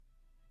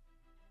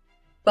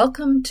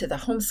Welcome to the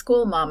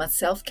Homeschool Mama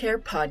Self-Care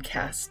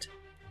Podcast.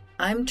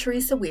 I'm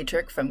Teresa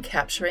Wiedrich from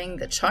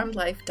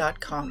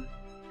CapturingTheCharmedLife.com.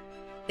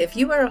 If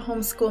you are a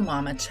homeschool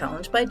mama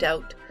challenged by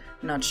doubt,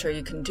 not sure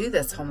you can do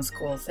this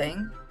homeschool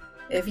thing,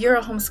 if you're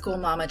a homeschool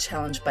mama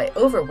challenged by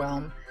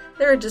overwhelm,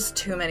 there are just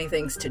too many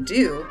things to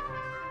do,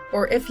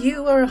 or if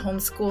you are a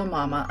homeschool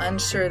mama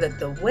unsure that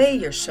the way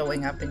you're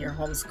showing up in your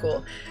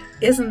homeschool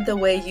isn't the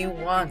way you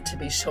want to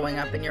be showing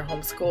up in your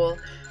homeschool,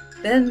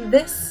 then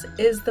this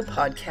is the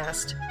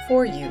podcast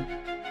for you.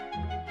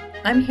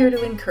 I'm here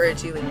to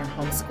encourage you in your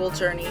homeschool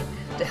journey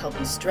to help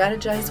you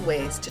strategize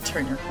ways to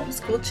turn your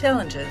homeschool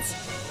challenges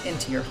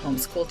into your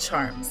homeschool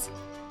charms.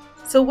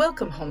 So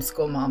welcome,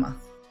 homeschool mama.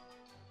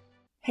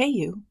 Hey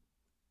you.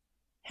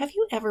 Have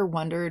you ever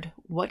wondered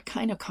what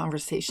kind of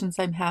conversations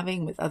I'm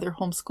having with other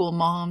homeschool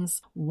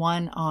moms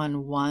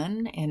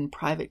one-on-one in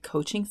private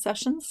coaching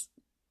sessions?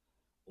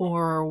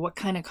 Or what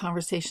kind of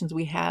conversations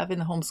we have in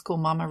the Homeschool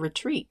Mama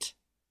Retreat?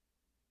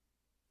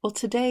 Well,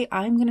 today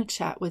I'm going to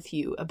chat with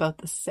you about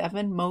the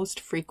 7 most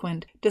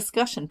frequent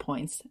discussion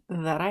points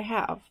that I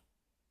have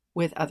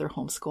with other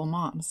homeschool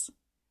moms.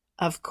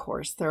 Of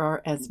course, there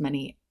are as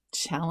many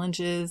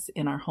challenges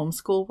in our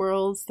homeschool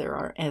worlds, there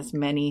are as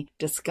many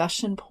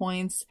discussion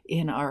points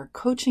in our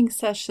coaching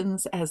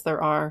sessions as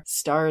there are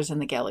stars in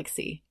the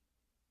galaxy.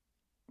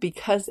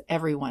 Because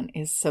everyone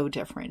is so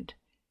different,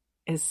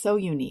 is so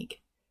unique,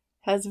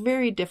 has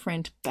very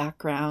different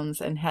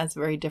backgrounds and has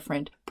very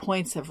different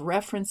points of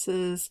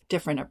references,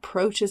 different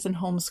approaches in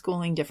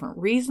homeschooling, different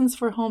reasons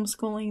for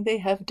homeschooling. They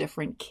have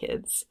different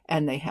kids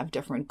and they have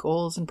different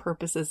goals and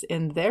purposes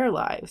in their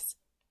lives.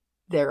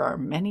 There are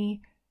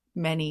many,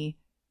 many,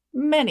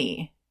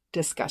 many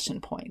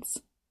discussion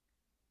points.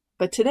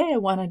 But today I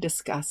want to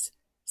discuss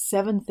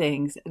 7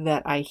 things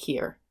that I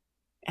hear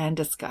and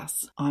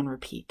discuss on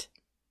repeat.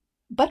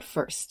 But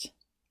first,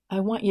 I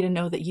want you to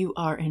know that you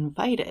are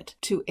invited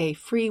to a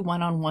free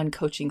one-on-one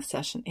coaching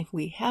session if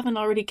we haven't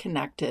already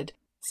connected,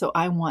 so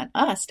I want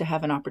us to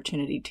have an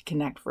opportunity to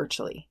connect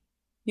virtually.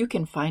 You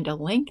can find a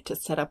link to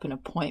set up an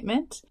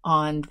appointment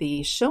on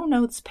the show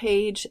notes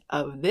page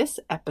of this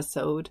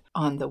episode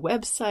on the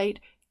website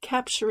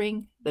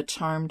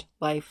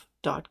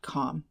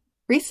CapturingTheCharmedLife.com.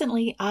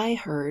 Recently, I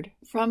heard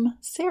from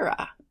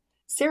Sarah.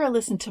 Sarah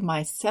listened to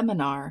my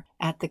seminar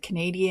at the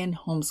Canadian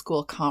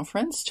Homeschool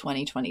Conference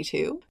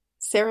 2022.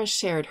 Sarah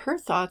shared her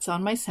thoughts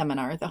on my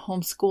seminar, The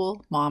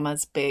Homeschool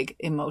Mama's Big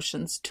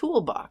Emotions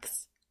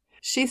Toolbox.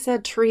 She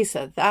said,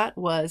 Teresa, that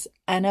was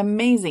an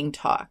amazing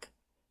talk.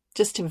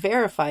 Just to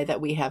verify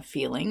that we have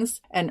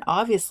feelings, and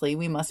obviously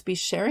we must be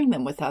sharing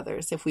them with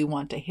others if we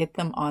want to hit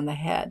them on the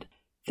head.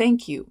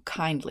 Thank you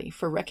kindly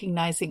for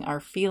recognizing our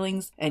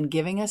feelings and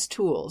giving us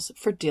tools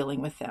for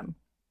dealing with them.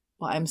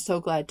 Well, I'm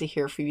so glad to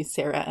hear from you,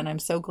 Sarah, and I'm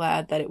so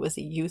glad that it was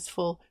a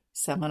useful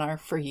seminar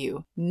for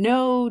you.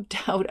 No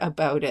doubt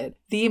about it.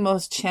 The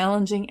most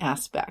challenging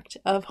aspect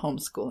of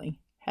homeschooling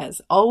has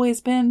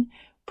always been,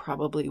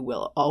 probably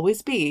will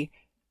always be,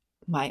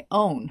 my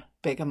own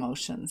big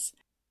emotions.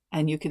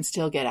 And you can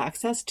still get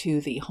access to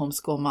the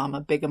Homeschool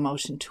Mama Big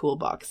Emotion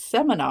Toolbox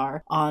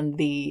seminar on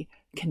the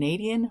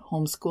Canadian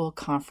Homeschool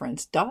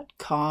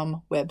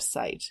Conference.com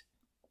website.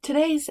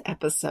 Today's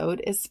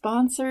episode is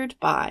sponsored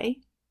by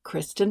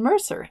Kristen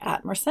Mercer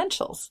at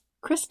Mercentials.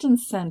 Kristen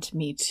sent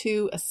me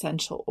 2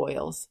 essential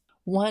oils.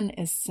 One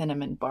is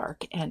cinnamon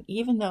bark, and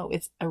even though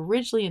it's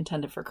originally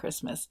intended for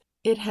Christmas,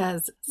 it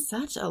has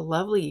such a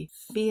lovely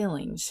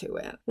feeling to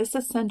it. This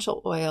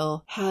essential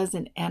oil has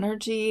an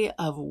energy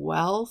of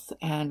wealth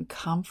and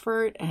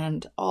comfort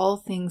and all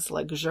things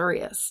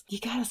luxurious. You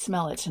gotta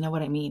smell it to know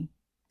what I mean.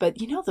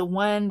 But you know, the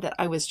one that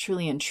I was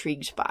truly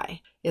intrigued by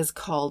is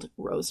called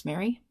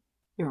rosemary.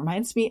 It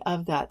reminds me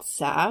of that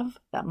salve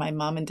that my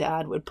mom and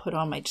dad would put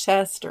on my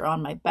chest or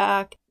on my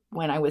back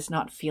when I was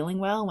not feeling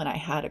well, when I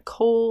had a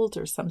cold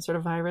or some sort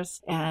of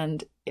virus,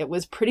 and it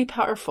was pretty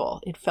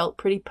powerful. It felt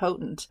pretty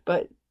potent.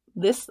 But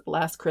this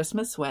last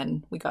Christmas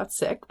when we got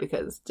sick,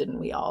 because didn't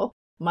we all,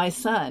 my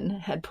son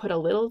had put a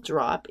little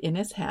drop in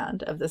his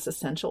hand of this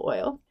essential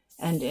oil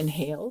and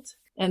inhaled,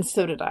 and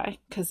so did I,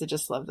 because I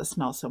just love the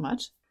smell so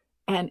much.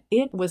 And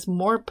it was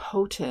more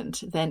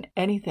potent than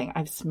anything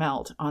I've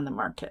smelled on the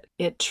market.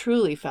 It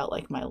truly felt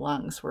like my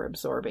lungs were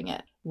absorbing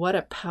it. What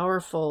a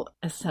powerful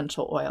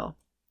essential oil.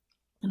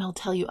 And I'll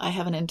tell you, I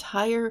have an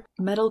entire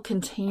metal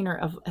container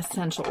of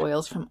essential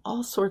oils from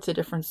all sorts of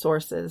different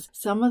sources.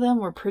 Some of them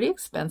were pretty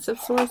expensive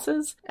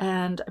sources,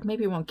 and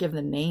maybe won't give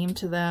the name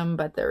to them,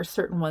 but there are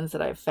certain ones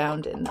that I've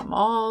found in the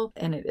mall,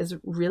 and it is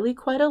really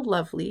quite a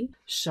lovely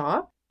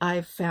shop.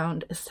 I've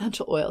found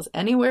essential oils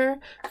anywhere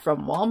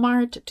from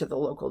Walmart to the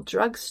local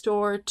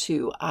drugstore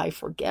to I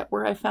forget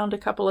where I found a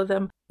couple of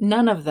them.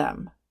 None of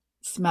them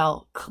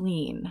smell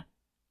clean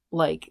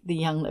like the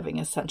Young Living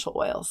essential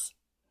oils.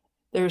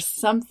 There's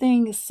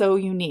something so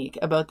unique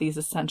about these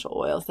essential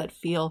oils that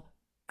feel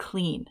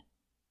clean.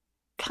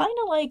 Kind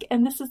of like,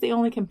 and this is the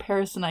only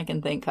comparison I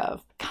can think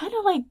of, kind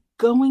of like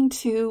going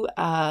to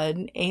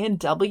an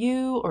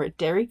A&W or a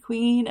Dairy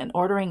Queen and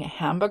ordering a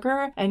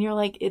hamburger, and you're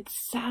like, it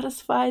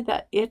satisfied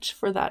that itch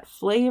for that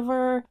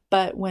flavor.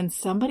 But when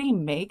somebody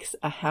makes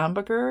a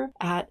hamburger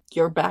at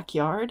your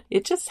backyard,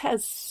 it just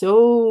has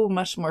so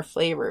much more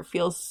flavor. It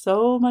feels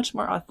so much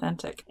more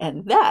authentic.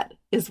 And that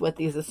is what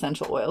these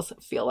essential oils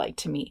feel like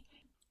to me.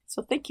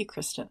 So thank you,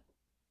 Kristen.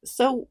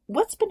 So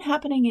what's been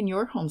happening in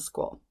your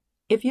homeschool?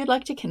 If you'd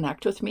like to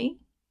connect with me,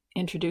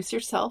 introduce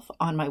yourself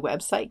on my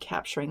website,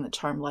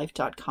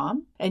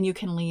 capturingthecharmlife.com, and you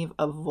can leave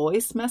a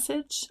voice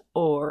message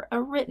or a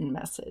written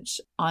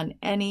message on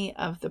any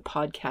of the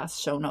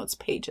podcast show notes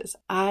pages.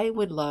 I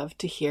would love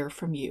to hear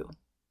from you.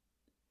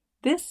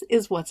 This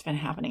is what's been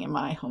happening in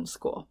my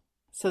homeschool.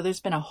 So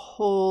there's been a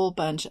whole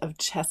bunch of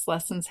chess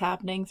lessons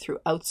happening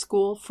throughout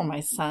school for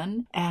my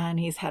son, and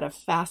he's had a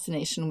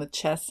fascination with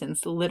chess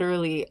since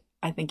literally,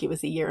 I think it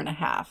was 1.5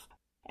 years.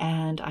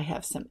 And I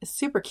have some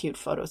super cute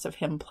photos of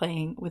him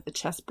playing with the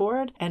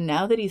chessboard. And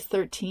now that he's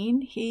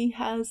 13, he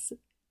has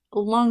a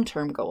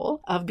long-term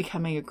goal of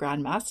becoming a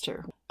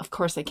grandmaster. Of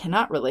course, I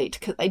cannot relate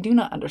because I do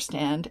not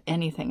understand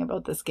anything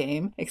about this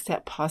game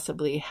except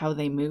possibly how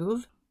they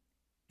move.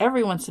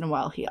 Every once in a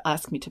while, he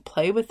asks me to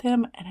play with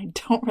him, and I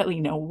don't really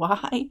know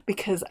why,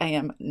 because I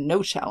am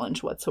no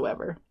challenge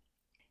whatsoever.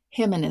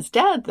 Him and his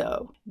dad,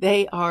 though,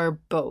 they are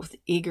both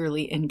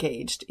eagerly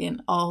engaged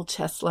in all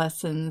chess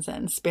lessons,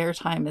 and spare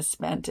time is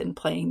spent in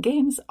playing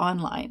games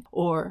online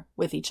or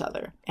with each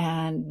other.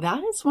 And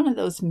that is one of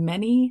those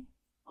many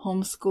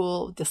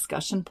homeschool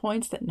discussion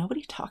points that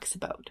nobody talks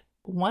about.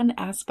 One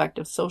aspect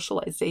of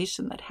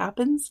socialization that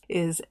happens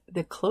is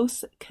the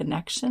close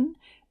connection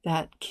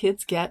that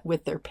kids get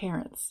with their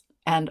parents.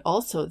 And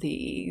also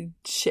the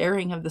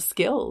sharing of the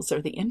skills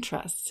or the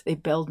interests. They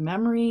build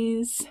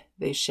memories,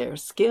 they share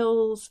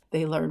skills,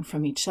 they learn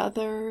from each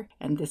other.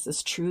 And this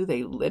is true,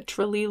 they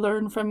literally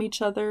learn from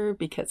each other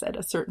because at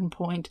a certain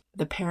point,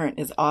 the parent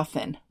is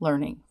often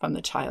learning from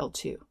the child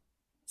too.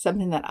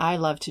 Something that I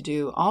love to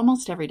do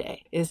almost every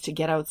day is to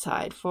get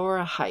outside for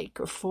a hike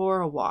or for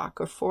a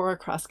walk or for a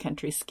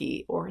cross-country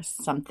ski or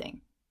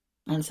something.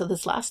 And so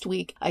this last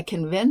week, I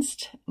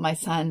convinced my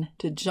son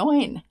to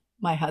join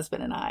my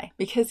husband and I,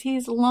 because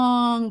he's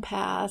long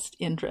past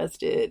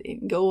interested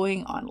in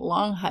going on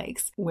long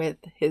hikes with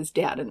his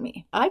dad and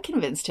me. I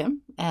convinced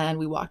him, and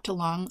we walked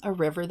along a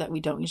river that we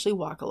don't usually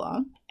walk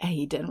along, and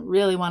he didn't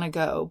really want to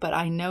go, but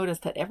I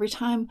noticed that every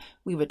time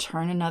we would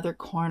turn another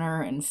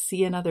corner and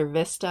see another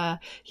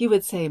vista, he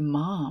would say,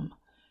 "Mom,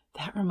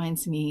 that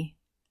reminds me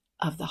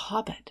of The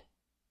Hobbit."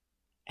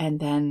 And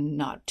then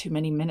not too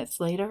many minutes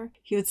later,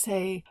 he would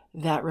say,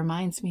 "That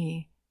reminds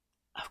me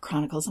of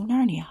Chronicles of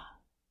Narnia."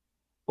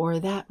 Or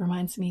that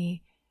reminds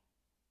me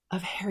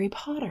of Harry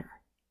Potter.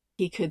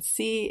 He could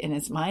see in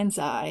his mind's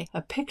eye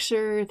a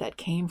picture that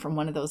came from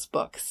one of those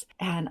books.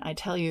 And I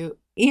tell you,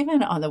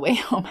 even on the way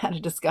home, had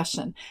a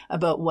discussion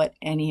about what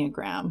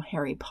Enneagram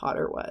Harry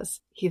Potter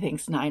was. He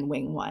thinks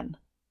 9-wing 1.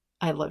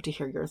 I'd love to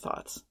hear your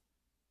thoughts.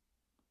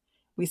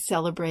 We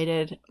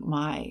celebrated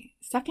my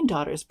second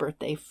daughter's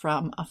birthday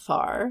from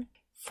afar.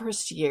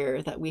 First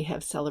year that we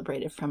have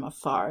celebrated from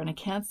afar. And I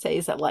can't say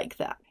is it like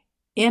that.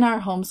 In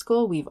our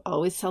homeschool, we've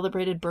always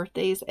celebrated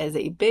birthdays as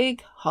a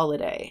big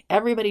holiday.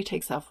 Everybody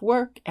takes off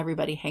work,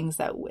 everybody hangs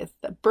out with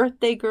the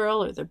birthday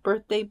girl or the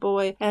birthday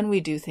boy, and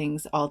we do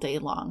things all day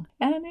long.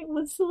 And it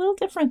was a little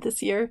different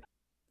this year,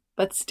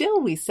 but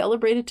still we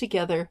celebrated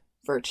together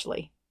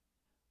virtually.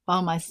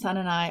 While my son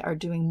and I are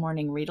doing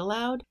morning read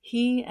aloud,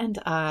 he and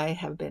I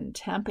have been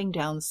tamping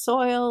down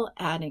soil,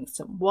 adding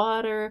some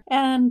water,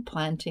 and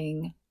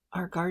planting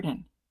our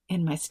garden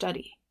in my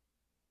study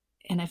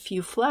in a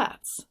few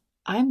flats.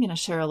 I'm going to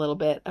share a little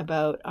bit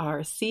about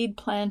our seed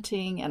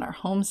planting and our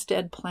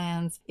homestead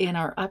plans in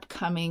our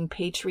upcoming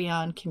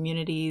Patreon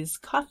Communities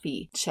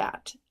coffee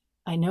chat.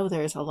 I know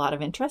there's a lot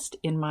of interest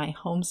in my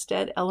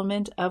homestead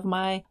element of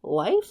my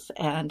life,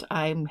 and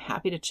I'm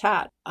happy to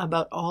chat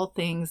about all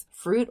things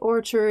fruit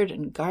orchard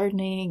and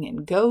gardening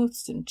and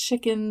goats and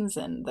chickens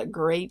and the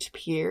Great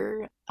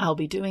Pier. I'll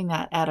be doing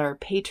that at our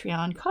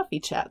Patreon coffee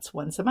chats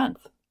once a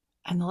month.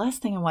 And the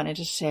last thing I wanted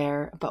to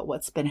share about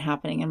what's been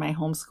happening in my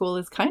homeschool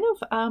is kind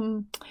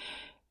of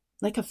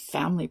like a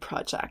family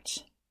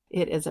project.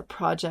 It is a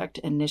project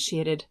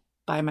initiated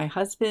by my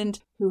husband,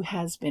 who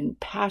has been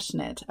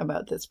passionate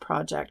about this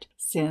project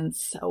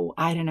since,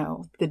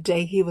 the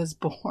day he was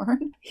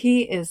born.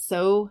 He is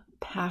so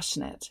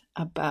passionate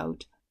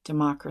about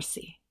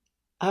democracy,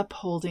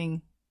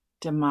 upholding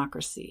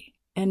democracy,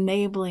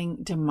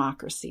 enabling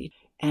democracy,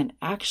 and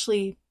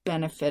actually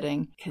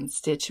benefiting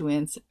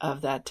constituents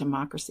of that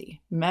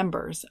democracy,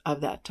 members of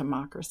that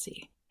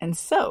democracy. And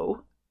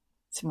so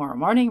tomorrow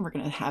morning, we're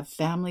going to have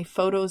family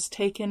photos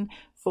taken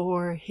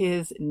for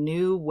his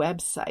new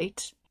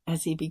website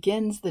as he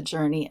begins the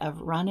journey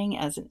of running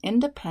as an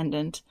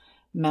independent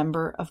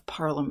member of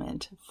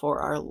parliament for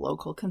our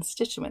local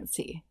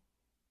constituency.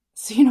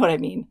 So you know what I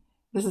mean?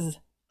 This is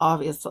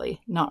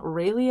obviously not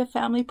really a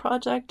family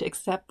project,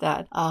 except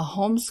that a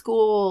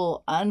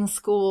homeschool,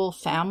 unschool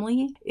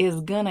family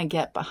is gonna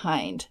get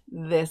behind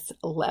this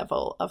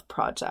level of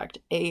project,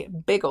 a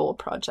big old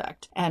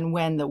project. And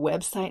when the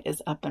website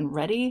is up and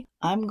ready,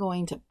 I'm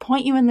going to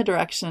point you in the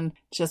direction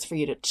just for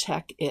you to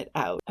check it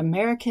out.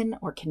 American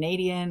or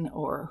Canadian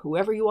or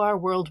whoever you are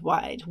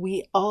worldwide,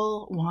 we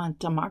all want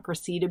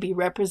democracy to be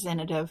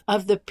representative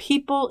of the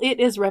people it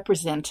is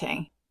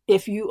representing.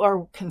 If you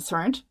are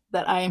concerned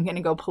that I am going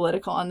to go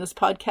political on this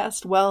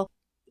podcast, well,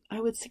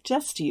 I would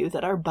suggest to you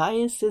that our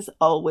bias is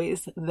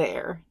always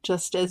there,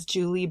 just as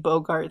Julie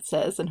Bogart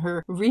says in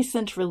her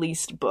recent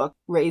released book,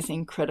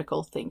 Raising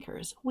Critical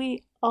Thinkers.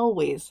 We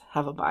always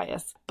have a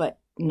bias, but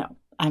no,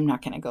 I'm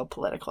not going to go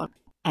political.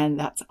 And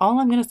that's all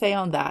I'm going to say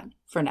on that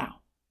for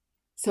now.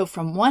 So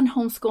from one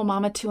homeschool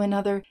mama to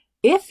another,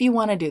 if you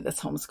want to do this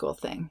homeschool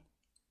thing,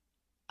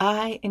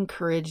 I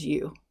encourage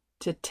you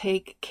to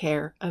take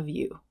care of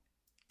you,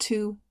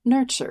 to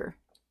nurture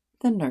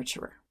the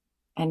nurturer.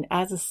 And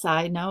as a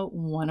side note,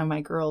 one of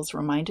my girls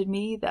reminded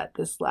me that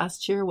this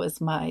last year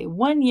was my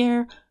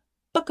 1-year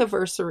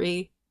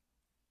bookiversary.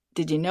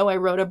 Did you know I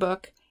wrote a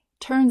book?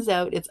 Turns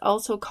out it's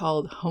also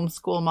called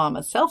Homeschool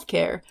Mama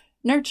Self-Care,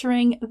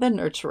 Nurturing the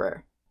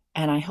Nurturer.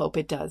 And I hope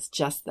it does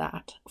just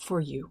that for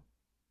you.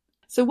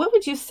 So what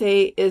would you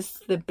say is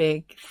the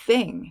big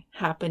thing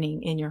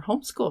happening in your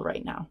homeschool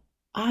right now?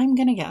 I'm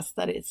going to guess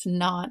that it's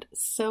not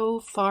so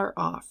far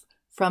off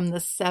from the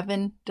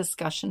 7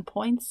 discussion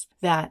points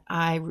that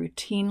I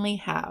routinely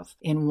have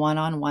in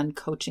one-on-one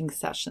coaching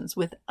sessions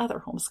with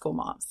other homeschool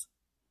moms.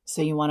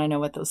 So you want to know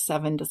what those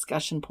 7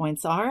 discussion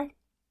points are?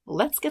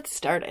 Let's get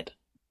started.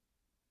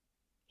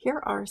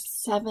 Here are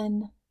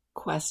 7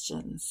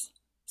 questions,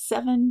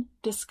 7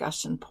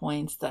 discussion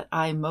points that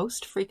I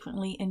most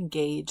frequently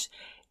engage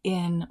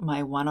in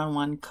my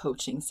one-on-one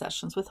coaching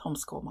sessions with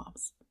homeschool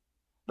moms.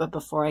 But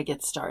before I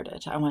get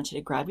started, I want you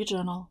to grab your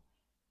journal,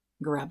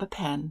 grab a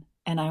pen,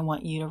 and I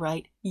want you to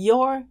write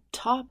your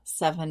top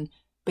 7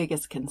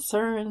 biggest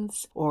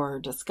concerns or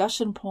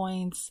discussion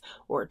points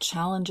or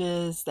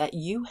challenges that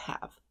you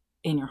have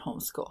in your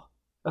homeschool.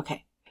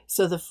 Okay,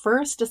 so the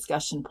first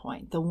discussion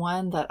point, the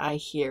one that I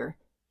hear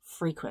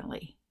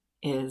frequently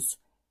is,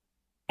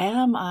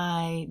 am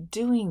I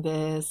doing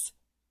this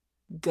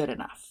good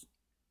enough?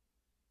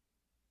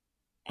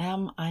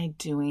 Am I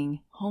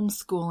doing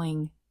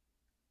homeschooling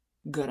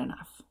good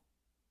enough?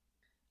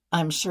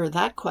 I'm sure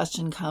that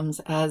question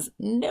comes as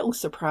no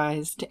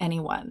surprise to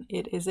anyone.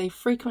 It is a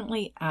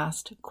frequently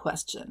asked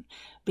question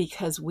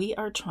because we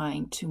are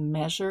trying to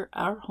measure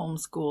our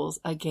homeschools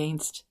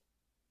against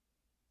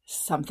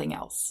something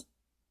else.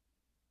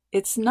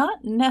 It's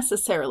not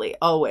necessarily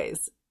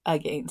always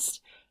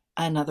against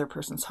another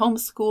person's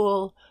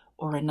homeschool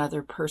or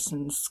another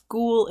person's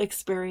school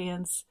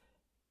experience.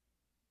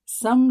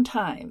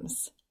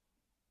 Sometimes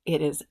it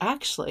is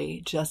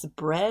actually just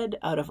bred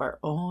out of our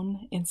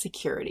own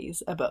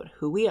insecurities about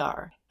who we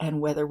are and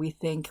whether we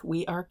think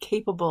we are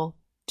capable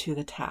to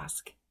the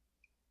task.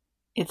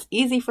 It's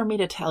easy for me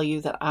to tell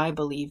you that I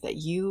believe that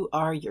you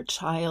are your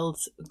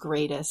child's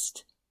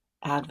greatest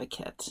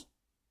advocate.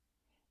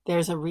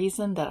 There's a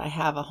reason that I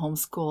have a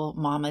Homeschool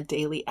Mama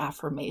Daily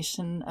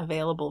Affirmation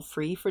available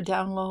free for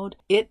download.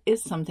 It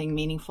is something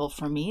meaningful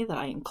for me that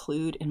I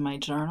include in my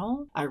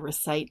journal. I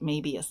recite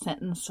maybe a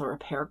sentence or a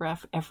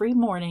paragraph every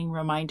morning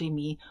reminding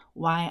me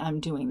why I'm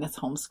doing this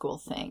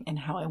homeschool thing and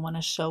how I want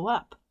to show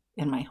up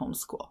in my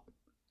homeschool.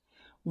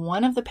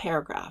 One of the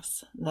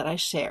paragraphs that I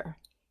share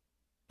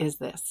is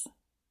this: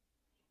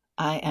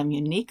 I am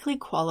uniquely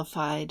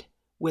qualified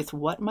with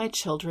what my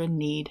children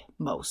need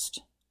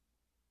most.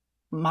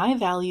 My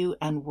value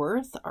and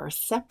worth are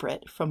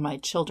separate from my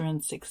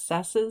children's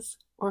successes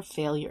or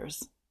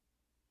failures.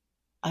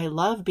 I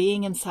love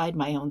being inside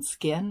my own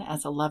skin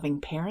as a loving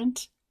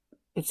parent.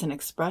 It's an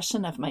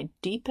expression of my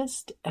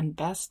deepest and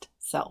best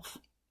self.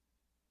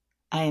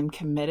 I am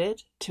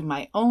committed to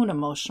my own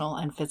emotional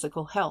and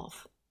physical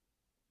health.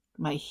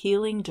 My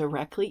healing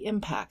directly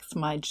impacts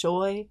my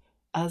joy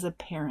as a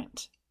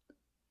parent.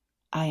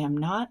 I am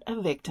not a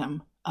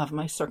victim of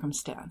my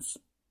circumstance.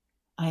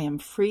 I am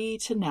free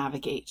to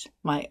navigate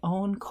my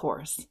own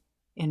course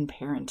in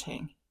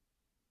parenting.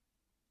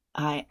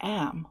 I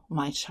am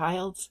my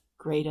child's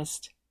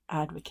greatest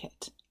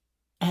advocate.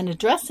 And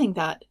addressing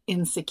that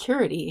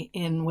insecurity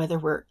in whether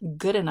we're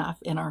good enough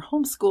in our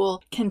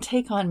homeschool can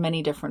take on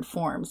many different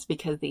forms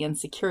because the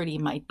insecurity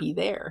might be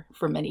there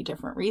for many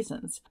different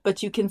reasons.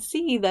 But you can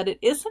see that it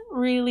isn't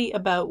really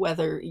about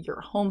whether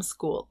your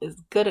homeschool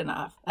is good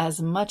enough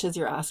as much as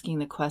you're asking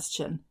the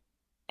question,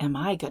 am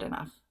I good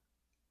enough?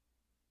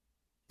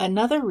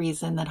 Another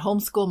reason that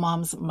homeschool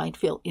moms might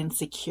feel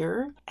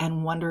insecure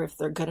and wonder if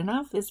they're good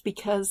enough is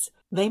because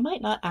they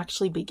might not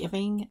actually be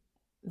giving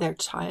their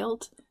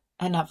child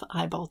enough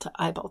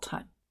eyeball-to-eyeball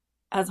time.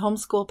 As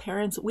homeschool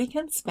parents, we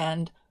can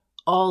spend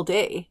all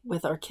day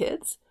with our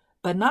kids,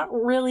 but not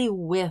really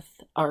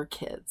with our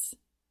kids.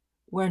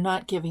 We're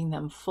not giving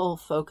them full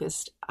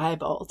focused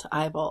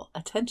eyeball-to-eyeball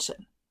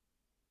attention.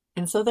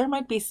 And so there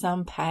might be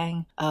some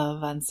pang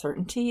of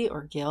uncertainty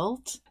or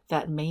guilt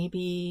that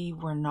maybe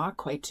we're not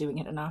quite doing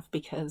it enough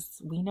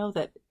because we know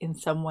that in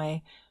some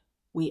way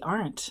we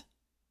aren't.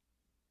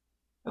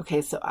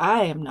 Okay, so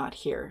I am not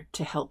here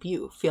to help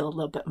you feel a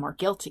little bit more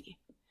guilty.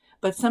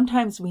 But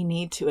sometimes we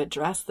need to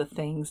address the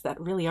things that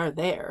really are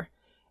there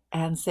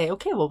and say,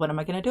 okay, well, what am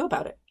I going to do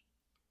about it?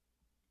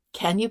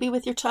 Can you be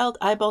with your child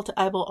eyeball to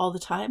eyeball all the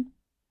time?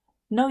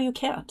 No, you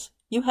can't.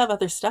 You have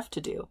other stuff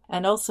to do.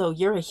 And also,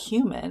 you're a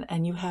human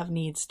and you have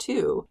needs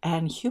too.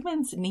 And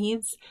humans'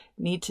 needs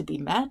need to be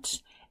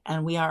met.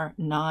 And we are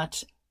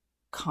not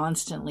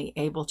constantly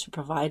able to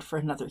provide for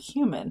another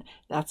human.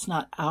 That's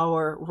not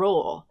our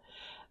role.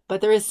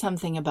 But there is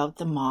something about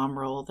the mom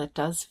role that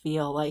does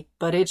feel like,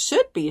 but it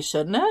should be,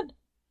 shouldn't it?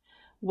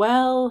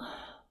 Well,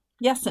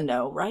 yes and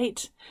no,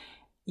 right?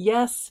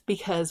 Yes,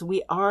 because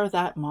we are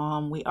that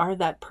mom, we are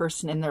that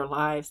person in their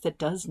lives that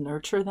does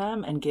nurture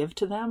them and give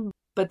to them.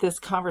 But this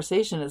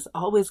conversation is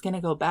always going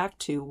to go back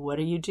to what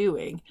are you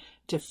doing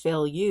to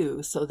fill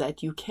you so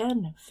that you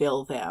can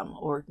fill them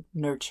or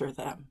nurture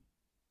them?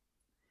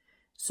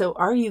 So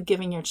are you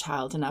giving your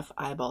child enough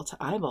eyeball to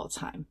eyeball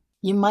time?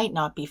 You might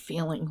not be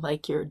feeling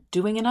like you're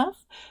doing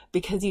enough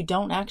because you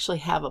don't actually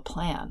have a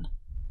plan.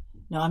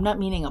 No, I'm not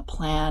meaning a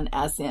plan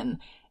as in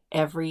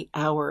every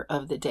hour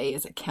of the day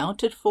is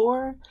accounted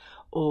for,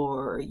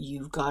 or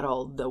you've got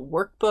all the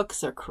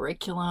workbooks or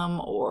curriculum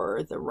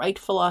or the right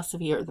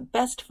philosophy or the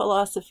best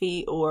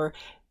philosophy or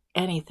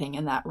anything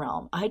in that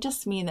realm. I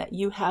just mean that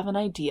you have an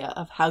idea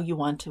of how you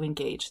want to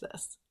engage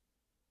this.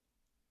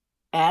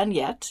 And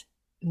yet,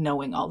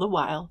 knowing all the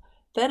while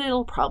that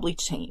it'll probably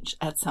change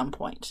at some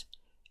point.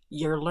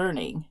 You're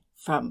learning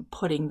from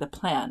putting the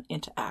plan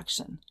into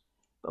action.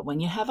 But when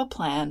you have a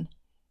plan,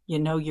 you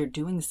know you're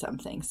doing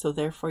something. So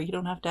therefore, you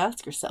don't have to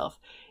ask yourself,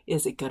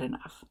 is it good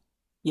enough?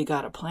 You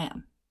got a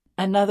plan.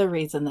 Another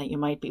reason that you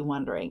might be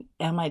wondering,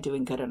 am I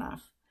doing good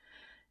enough?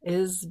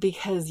 Is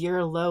because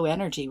you're low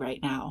energy right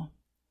now.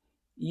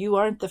 You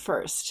aren't the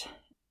first.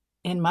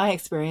 In my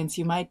experience,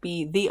 you might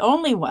be the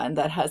only one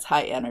that has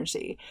high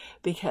energy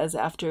because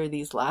after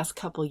these last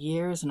couple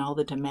years and all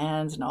the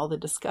demands and all the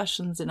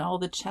discussions and all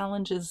the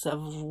challenges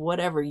of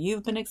whatever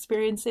you've been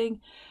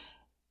experiencing,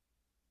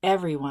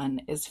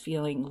 everyone is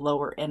feeling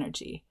lower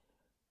energy.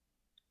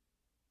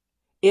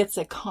 It's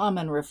a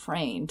common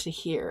refrain to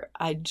hear,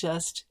 I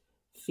just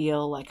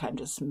feel like I'm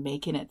just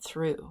making it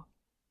through.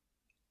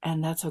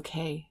 And that's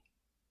okay.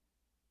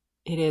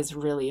 It is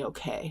really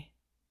okay.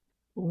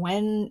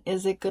 When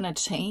is it going to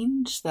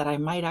change that I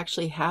might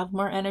actually have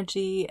more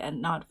energy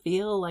and not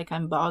feel like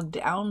I'm bogged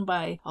down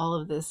by all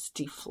of this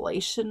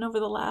deflation over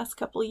the last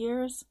couple of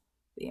years?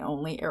 The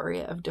only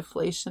area of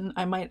deflation,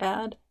 I might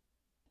add.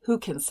 Who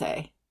can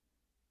say?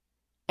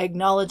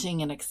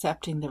 Acknowledging and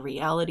accepting the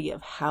reality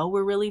of how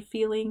we're really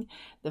feeling,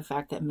 the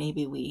fact that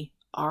maybe we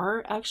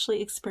are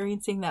actually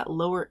experiencing that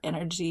lower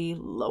energy,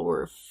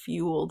 lower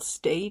fueled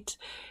state,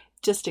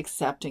 just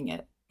accepting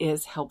it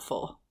is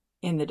helpful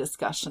in the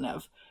discussion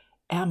of,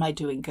 am I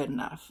doing good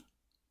enough?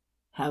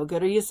 How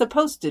good are you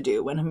supposed to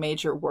do when a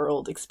major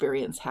world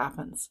experience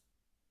happens?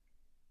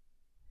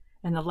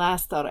 And the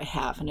last thought I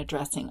have in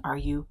addressing are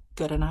you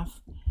good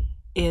enough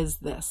is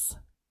this.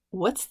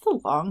 What's the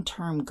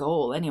long-term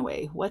goal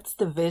anyway? What's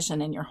the vision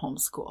in your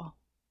homeschool?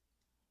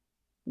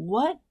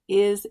 What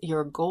is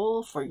your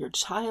goal for your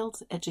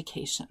child's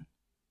education?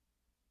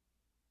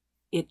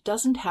 It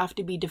doesn't have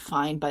to be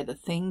defined by the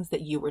things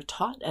that you were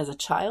taught as a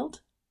child.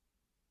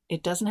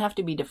 It doesn't have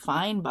to be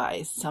defined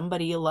by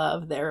somebody you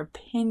love, their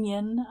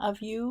opinion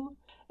of you,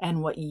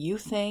 and what you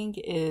think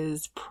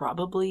is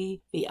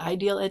probably the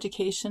ideal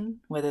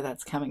education, whether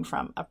that's coming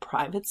from a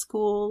private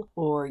school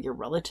or your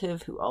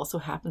relative who also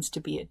happens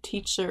to be a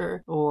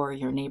teacher or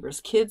your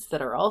neighbor's kids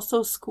that are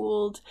also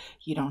schooled.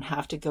 You don't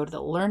have to go to the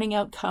learning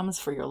outcomes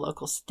for your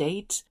local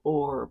state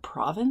or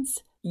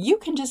province. You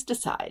can just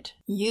decide.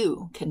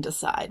 You can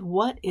decide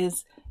what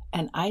is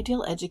an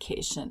ideal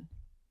education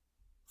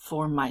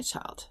for my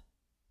child.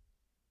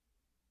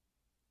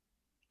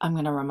 I'm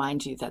going to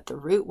remind you that the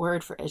root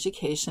word for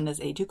education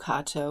is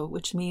educato,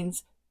 which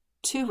means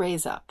to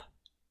raise up.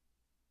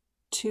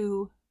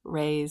 To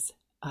raise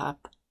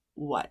up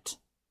what?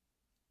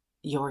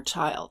 Your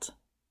child.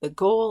 The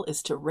goal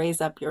is to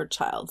raise up your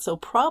child. So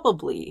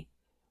probably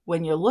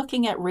when you're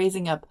looking at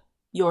raising up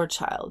your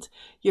child,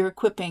 you're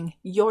equipping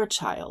your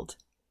child,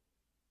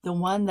 the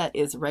one that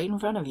is right in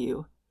front of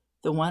you,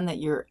 the one that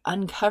you're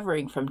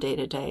uncovering from day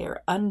to day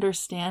or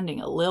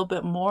understanding a little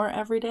bit more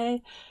every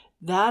day.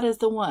 That is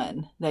the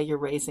one that you're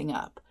raising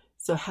up.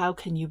 So how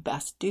can you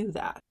best do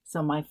that?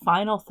 So my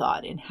final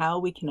thought in how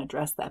we can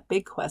address that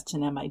big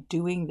question, am I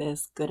doing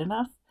this good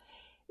enough,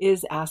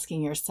 is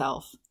asking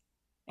yourself,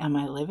 am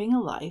I living a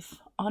life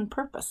on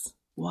purpose?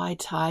 Why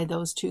tie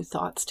those two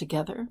thoughts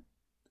together?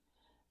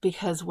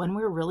 Because when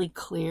we're really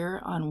clear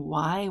on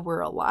why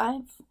we're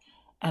alive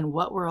and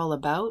what we're all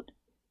about,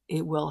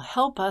 it will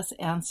help us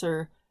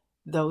answer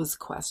those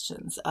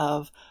questions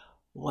of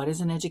what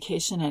is an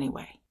education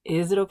anyway?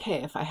 Is it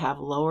okay if I have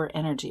lower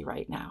energy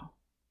right now?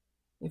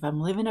 If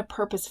I'm living a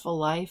purposeful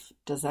life,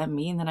 does that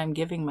mean that I'm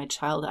giving my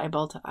child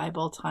eyeball to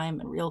eyeball time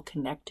and real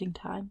connecting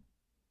time?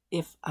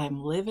 If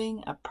I'm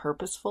living a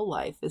purposeful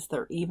life, is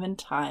there even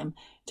time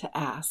to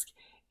ask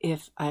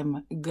if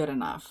I'm good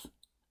enough?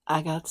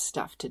 I got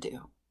stuff to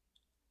do.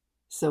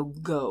 So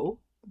go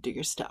do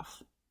your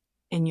stuff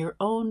in your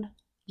own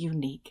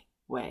unique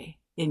way,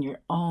 in your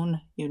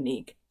own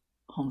unique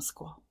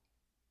homeschool.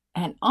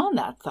 And on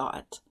that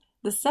thought,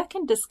 the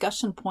second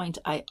discussion point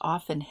I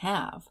often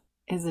have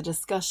is a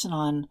discussion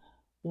on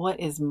what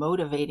is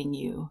motivating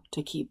you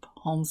to keep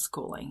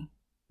homeschooling.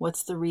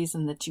 What's the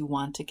reason that you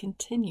want to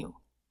continue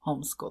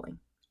homeschooling?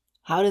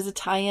 How does it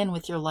tie in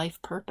with your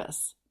life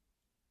purpose?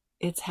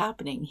 It's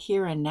happening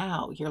here and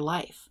now, your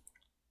life.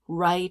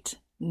 Right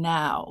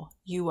now,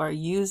 you are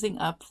using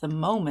up the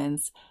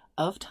moments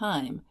of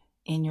time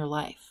in your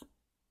life.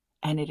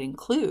 And it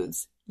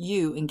includes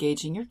you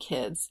engaging your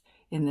kids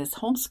in this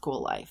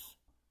homeschool life.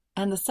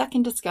 And the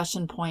second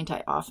discussion point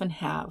I often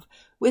have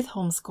with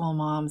homeschool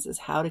moms is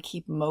how to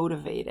keep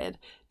motivated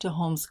to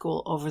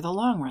homeschool over the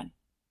long run.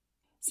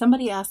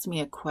 Somebody asked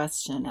me a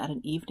question at an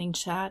evening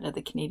chat at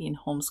the Canadian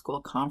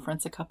Homeschool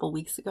Conference a couple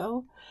weeks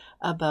ago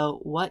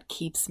about what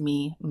keeps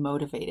me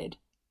motivated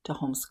to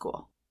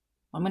homeschool.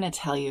 I'm going to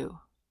tell you,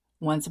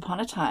 once upon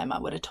a time, I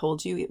would have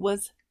told you it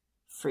was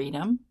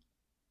freedom.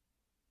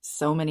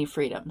 So many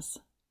freedoms.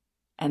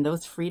 And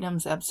those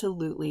freedoms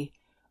absolutely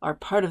are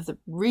part of the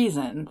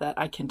reason that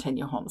I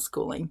continue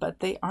homeschooling, but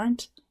they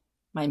aren't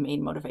my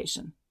main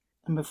motivation.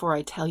 And before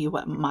I tell you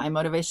what my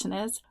motivation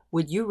is,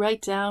 would you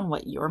write down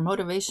what your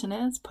motivation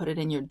is? Put it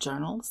in your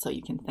journal so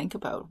you can think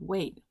about,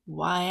 wait,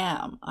 why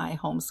am I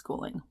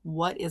homeschooling?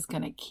 What is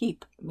going to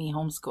keep me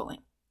homeschooling?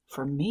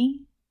 For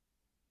me,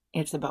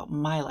 it's about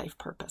my life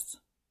purpose.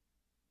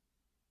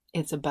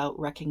 It's about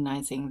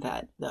recognizing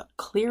that the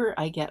clearer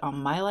I get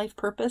on my life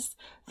purpose,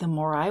 the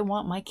more I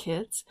want my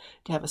kids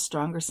to have a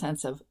stronger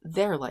sense of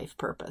their life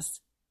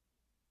purpose.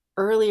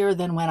 Earlier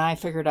than when I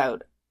figured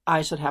out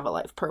I should have a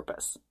life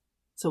purpose.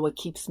 So what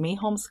keeps me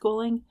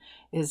homeschooling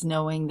is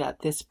knowing that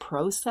this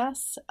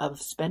process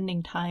of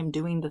spending time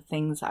doing the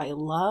things I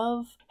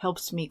love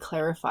helps me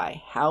clarify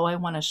how I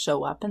want to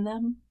show up in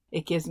them.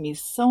 It gives me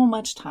so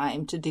much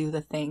time to do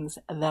the things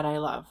that I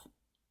love.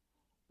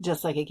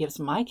 Just like it gives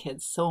my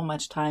kids so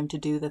much time to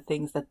do the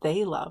things that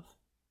they love,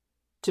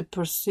 to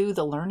pursue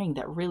the learning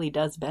that really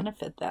does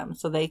benefit them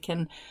so they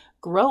can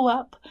grow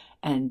up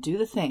and do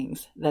the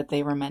things that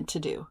they were meant to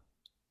do,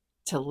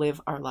 to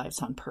live our lives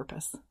on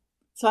purpose.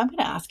 So I'm going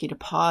to ask you to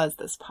pause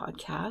this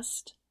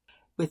podcast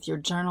with your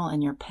journal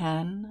and your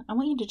pen. I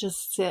want you to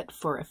just sit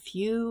for a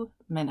few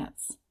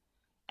minutes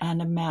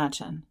and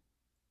imagine,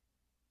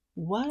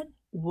 what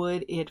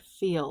would it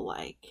feel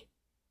like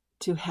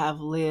to have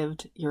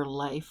lived your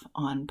life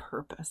on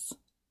purpose?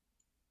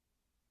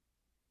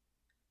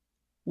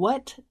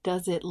 What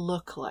does it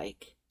look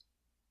like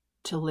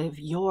to live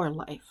your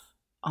life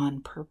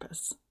on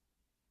purpose?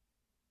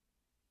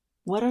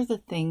 What are the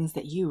things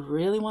that you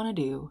really want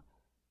to do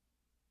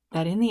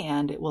that in the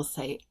end it will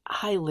say,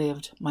 I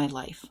lived my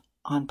life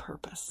on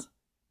purpose?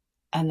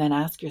 And then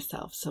ask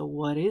yourself, so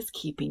what is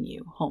keeping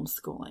you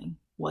homeschooling?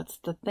 What's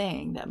the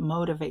thing that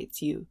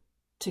motivates you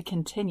to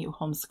continue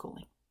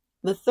homeschooling?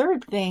 The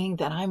third thing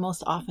that I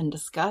most often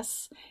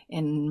discuss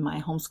in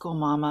my Homeschool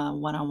Mama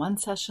one-on-one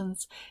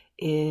sessions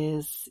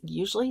is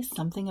usually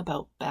something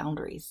about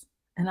boundaries.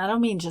 And I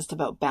don't mean just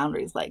about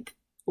boundaries like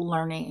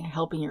learning,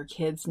 helping your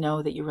kids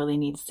know that you really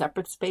need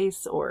separate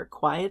space or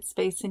quiet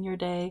space in your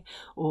day,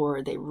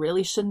 or they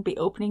really shouldn't be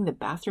opening the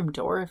bathroom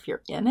door if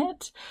you're in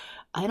it.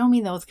 I don't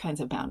mean those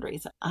kinds of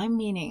boundaries. I'm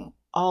meaning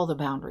all the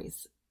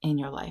boundaries in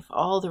your life,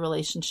 all the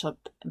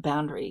relationship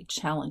boundary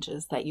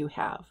challenges that you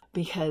have.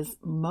 Because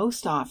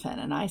most often,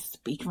 and I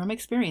speak from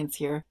experience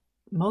here,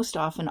 most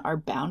often our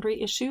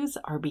boundary issues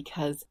are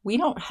because we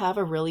don't have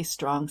a really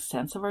strong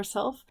sense of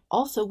ourselves.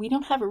 Also, we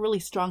don't have a really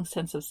strong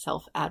sense of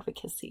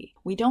self-advocacy.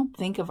 We don't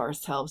think of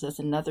ourselves as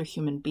another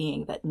human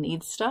being that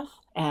needs stuff,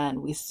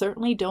 and we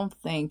certainly don't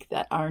think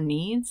that our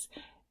needs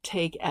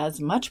take as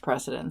much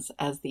precedence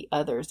as the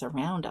others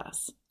around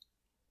us.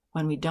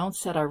 When we don't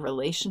set our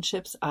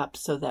relationships up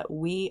so that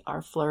we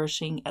are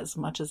flourishing as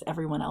much as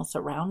everyone else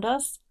around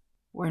us,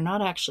 we're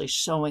not actually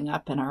showing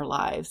up in our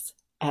lives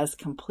as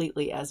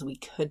completely as we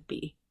could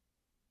be.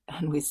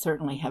 And we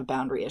certainly have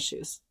boundary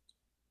issues.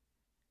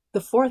 The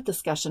fourth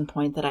discussion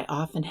point that I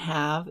often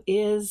have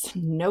is,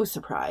 no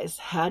surprise,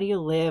 how do you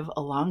live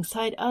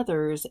alongside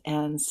others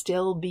and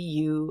still be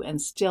you and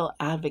still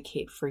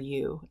advocate for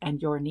you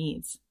and your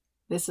needs?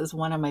 This is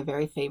one of my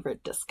very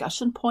favorite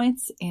discussion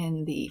points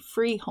in the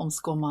free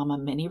Homeschool Mama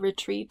mini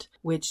retreat,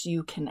 which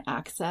you can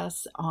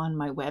access on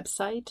my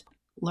website.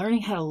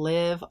 Learning how to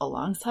live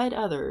alongside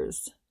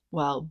others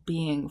while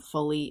being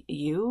fully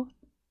you.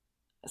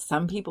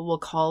 Some people will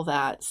call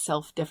that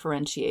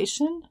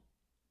self-differentiation.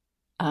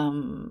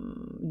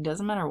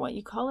 Doesn't matter what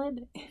you call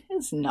it.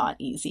 It's not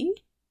easy.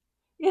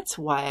 It's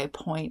why I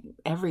point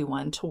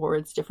everyone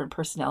towards different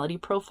personality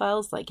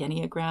profiles like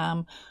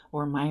Enneagram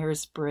or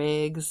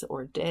Myers-Briggs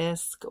or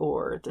DISC,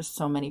 or there's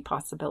so many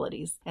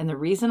possibilities. And the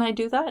reason I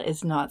do that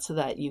is not so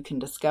that you can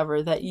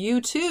discover that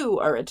you too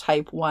are a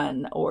type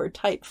 1 or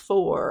type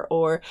 4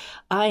 or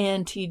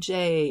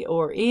INTJ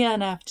or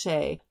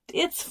ENFJ.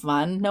 It's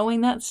fun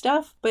knowing that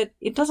stuff, but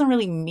it doesn't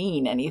really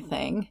mean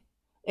anything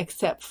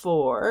except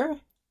for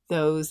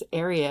those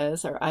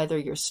areas are either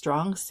your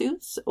strong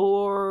suits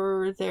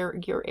or they're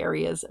your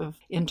areas of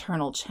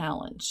internal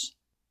challenge.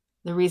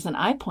 The reason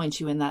I point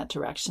you in that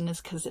direction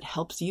is because it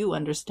helps you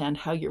understand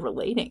how you're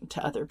relating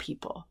to other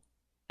people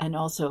and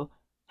also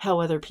how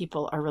other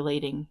people are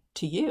relating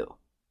to you.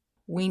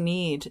 We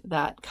need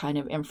that kind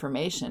of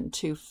information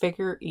to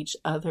figure each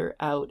other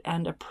out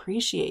and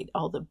appreciate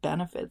all the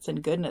benefits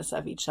and goodness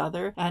of each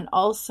other, and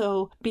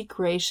also be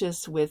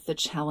gracious with the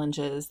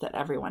challenges that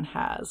everyone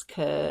has,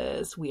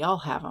 because we all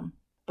have them.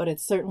 But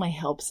it certainly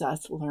helps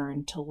us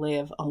learn to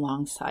live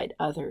alongside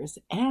others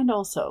and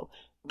also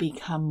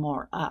become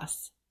more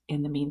us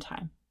in the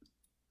meantime.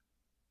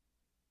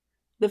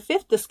 The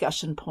fifth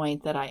discussion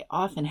point that I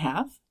often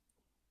have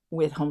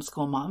with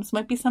homeschool moms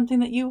might be something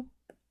that you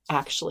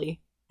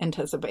actually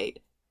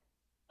anticipate.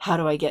 How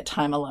do I get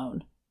time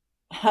alone?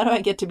 How do I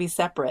get to be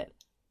separate?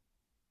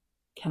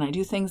 Can I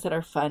do things that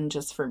are fun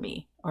just for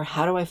me? Or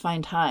how do I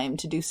find time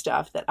to do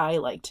stuff that I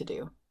like to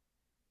do?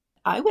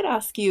 I would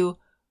ask you,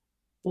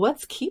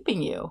 what's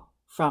keeping you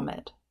from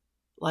it?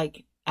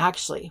 Like,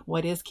 actually,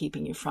 what is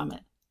keeping you from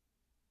it?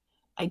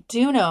 I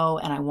do know,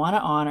 and I want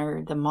to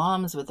honor the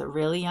moms with the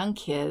really young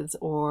kids,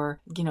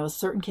 or,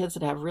 certain kids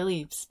that have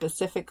really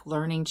specific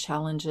learning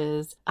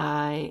challenges.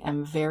 I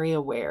am very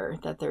aware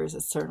that there's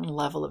a certain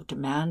level of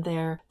demand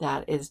there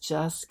that is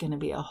just going to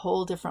be a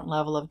whole different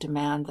level of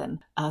demand than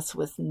us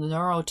with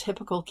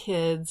neurotypical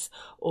kids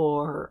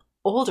or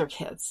older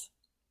kids.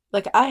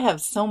 Like, I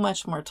have so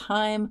much more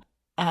time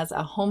as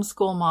a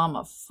homeschool mom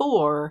of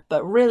 4,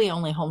 but really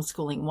only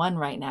homeschooling 1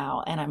 right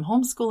now. And I'm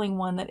homeschooling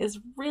one that is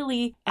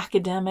really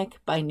academic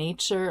by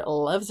nature,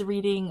 loves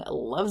reading,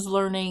 loves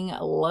learning,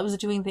 loves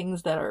doing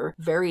things that are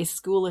very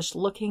schoolish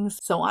looking.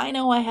 So I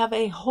know I have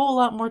a whole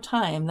lot more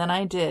time than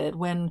I did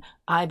when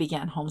I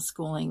began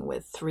homeschooling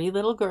with 3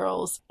 little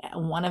girls,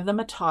 one of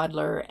them a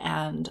toddler,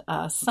 and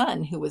a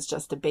son who was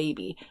just a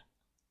baby.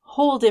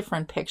 Whole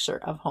different picture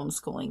of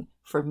homeschooling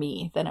for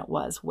me than it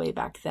was way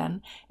back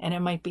then. And it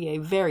might be a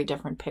very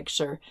different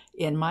picture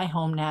in my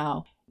home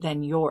now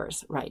than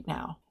yours right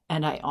now.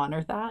 And I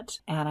honor that.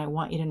 And I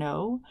want you to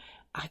know,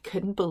 I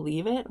couldn't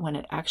believe it when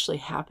it actually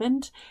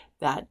happened,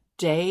 that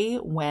day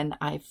when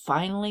I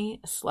finally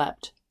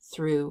slept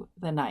through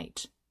the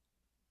night.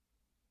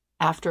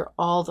 After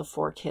all the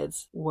 4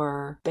 kids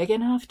were big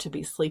enough to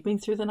be sleeping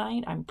through the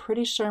night, I'm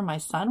pretty sure my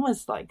son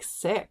was like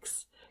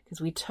 6. Because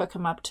we took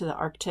him up to the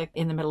Arctic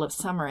in the middle of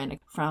summer, and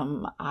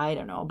from, I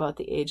don't know, about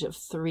the age of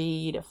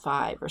 3 to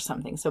 5 or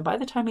something. So by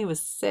the time he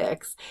was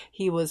 6,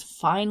 he was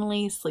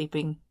finally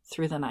sleeping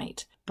through the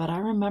night. But I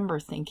remember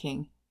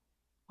thinking,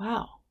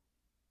 wow,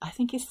 I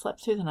think he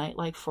slept through the night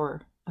like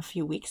for a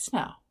few weeks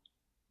now.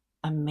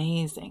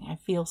 Amazing. I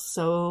feel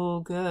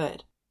so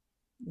good.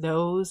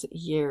 Those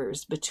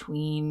years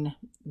between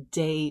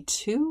day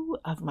 2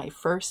 of my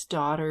first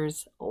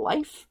daughter's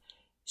life,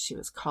 she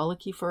was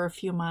colicky for a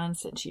few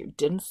months and she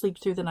didn't sleep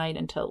through the night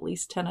until at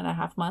least 10 and a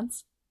half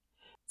months.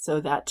 So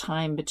that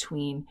time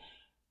between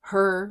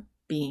her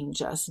being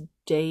just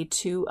day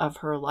 2 of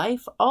her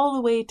life all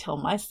the way till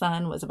my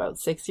son was about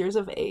 6 years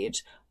of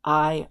age,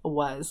 I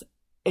was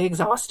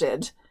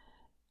exhausted.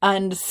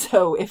 And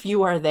so if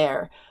you are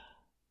there,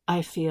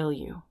 I feel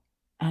you.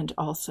 And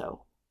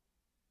also,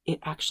 it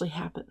actually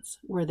happens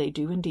where they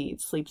do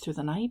indeed sleep through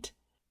the night.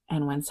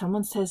 And when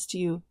someone says to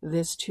you,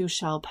 this too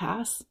shall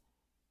pass,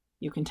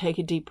 you can take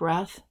a deep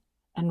breath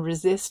and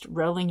resist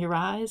rolling your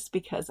eyes,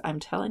 because I'm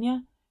telling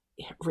you,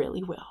 it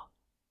really will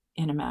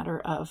in a matter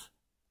of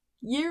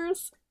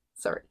years.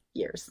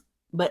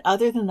 But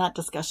other than that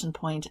discussion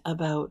point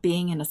about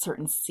being in a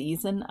certain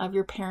season of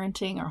your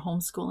parenting or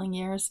homeschooling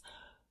years,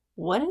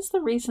 what is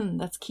the reason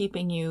that's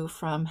keeping you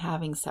from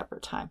having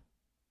separate time?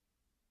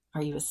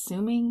 Are you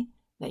assuming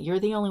that you're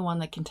the only one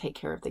that can take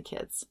care of the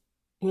kids?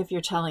 If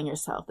you're telling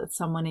yourself that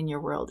someone in your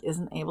world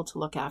isn't able to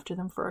look after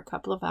them for a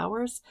couple of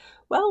hours,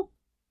 well,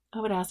 I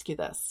would ask you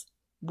this.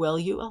 Will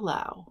you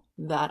allow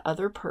that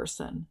other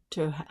person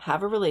to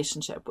have a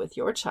relationship with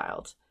your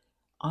child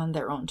on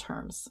their own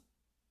terms?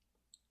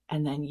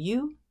 And then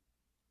you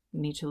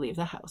need to leave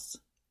the house.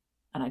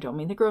 And I don't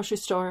mean the grocery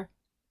store.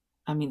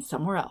 I mean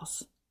somewhere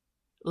else.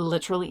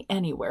 Literally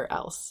anywhere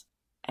else.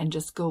 And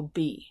just go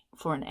be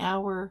for an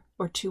hour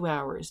or 2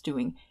 hours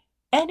doing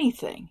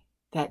anything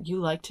that you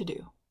like to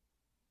do.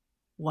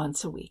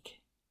 Once a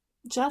week.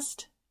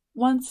 Just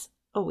once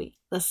a week.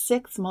 The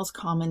 6th most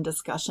common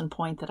discussion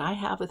point that I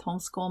have with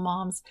homeschool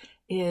moms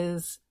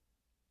is,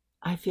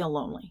 I feel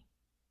lonely.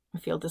 I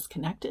feel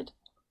disconnected.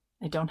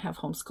 I don't have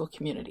homeschool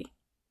community.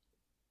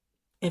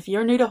 If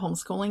you're new to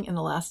homeschooling in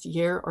the last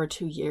year or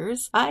 2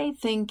 years, I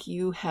think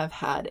you have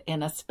had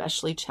an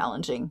especially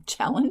challenging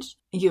challenge.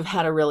 You've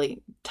had a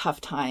really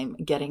tough time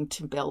getting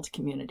to build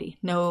community,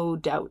 no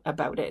doubt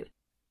about it.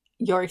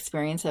 Your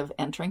experience of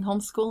entering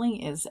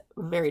homeschooling is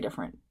very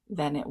different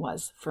than it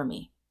was for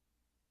me.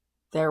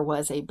 There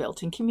was a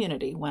built-in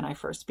community when I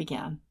first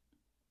began.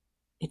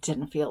 It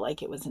didn't feel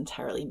like it was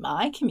entirely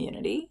my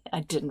community.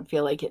 I didn't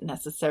feel like it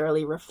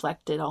necessarily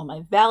reflected all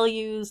my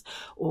values,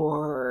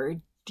 or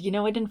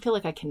I didn't feel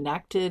like I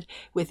connected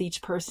with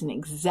each person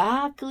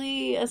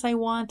exactly as I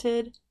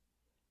wanted.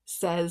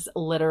 Says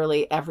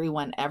literally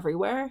everyone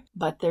everywhere,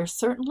 but there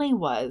certainly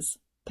was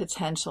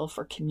potential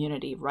for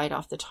community right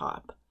off the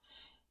top.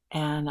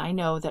 And I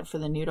know that for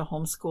the new to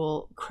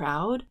homeschool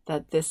crowd,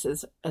 that this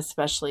is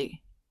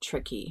especially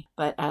tricky.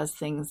 But as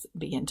things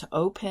begin to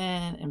open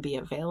and be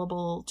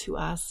available to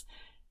us,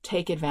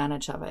 take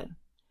advantage of it.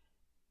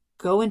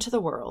 Go into the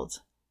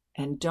world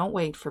and don't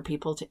wait for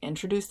people to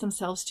introduce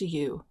themselves to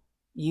you.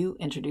 You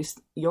introduce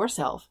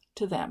yourself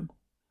to them,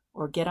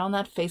 or get on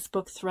that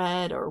Facebook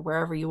thread or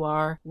wherever you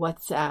are,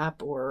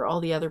 WhatsApp or all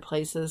the other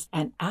places,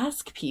 and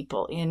ask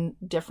people in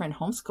different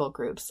homeschool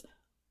groups,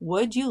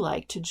 would you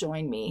like to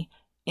join me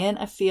in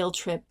a field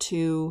trip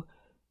to ...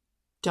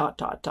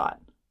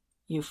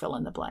 You fill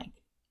in the blank.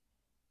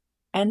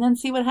 And then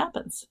see what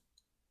happens.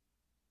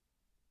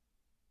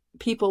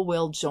 People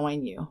will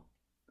join you.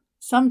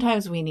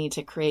 Sometimes we need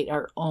to create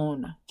our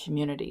own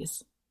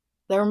communities.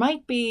 There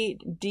might be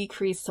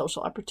decreased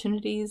social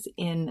opportunities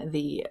in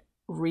the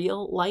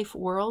real life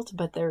world,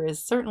 but there is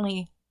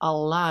certainly a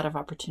lot of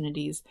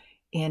opportunities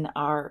in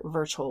our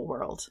virtual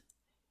world.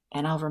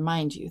 And I'll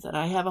remind you that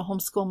I have a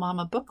Homeschool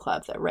Mama book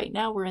club that right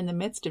now we're in the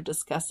midst of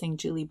discussing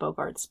Julie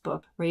Bogart's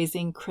book,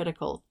 Raising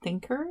Critical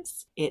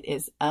Thinkers. It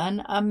is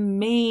an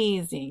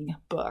amazing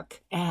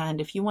book.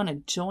 And if you want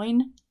to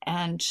join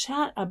and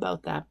chat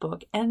about that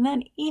book and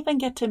then even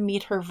get to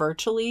meet her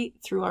virtually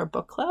through our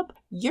book club,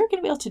 you're going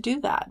to be able to do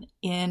that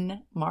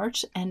in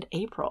March and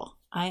April.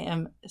 I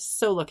am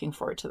so looking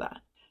forward to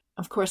that.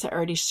 Of course, I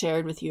already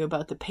shared with you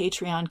about the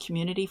Patreon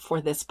community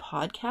for this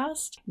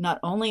podcast. Not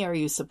only are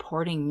you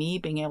supporting me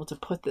being able to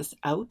put this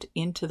out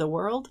into the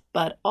world,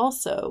 but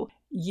also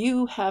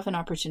you have an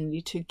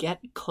opportunity to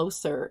get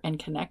closer and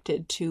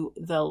connected to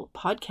the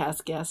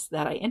podcast guests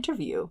that I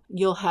interview.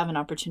 You'll have an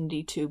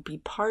opportunity to be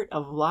part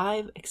of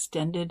live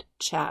extended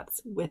chats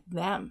with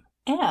them.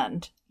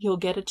 And you'll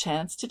get a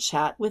chance to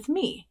chat with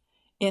me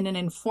in an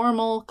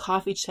informal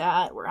coffee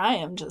chat where I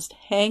am just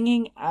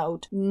hanging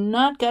out,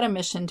 not got a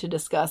mission to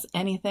discuss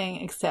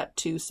anything except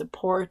to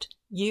support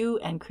you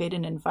and create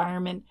an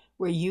environment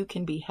where you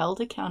can be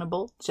held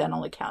accountable,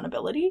 gentle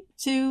accountability,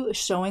 to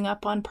showing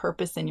up on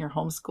purpose in your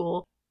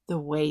homeschool the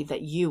way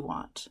that you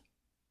want.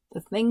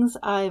 The things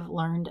I've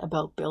learned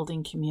about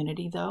building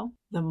community, though,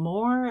 the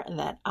more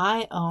that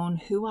I own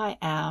who I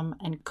am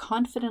and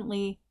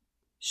confidently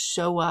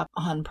show up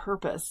on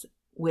purpose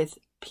with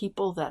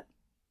people that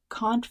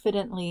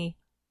confidently,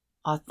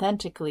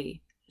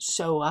 authentically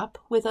show up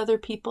with other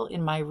people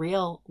in my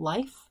real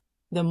life,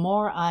 the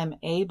more I'm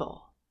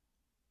able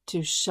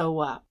to show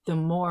up, the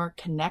more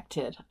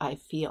connected I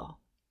feel.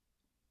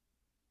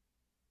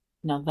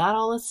 Now that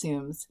all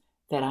assumes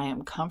that I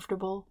am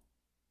comfortable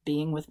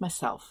being with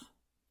myself.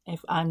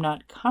 If I'm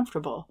not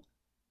comfortable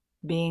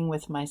being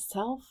with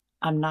myself,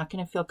 I'm not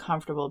going to feel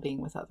comfortable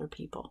being with other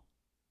people.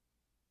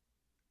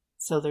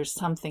 So there's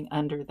something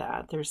under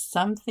that. There's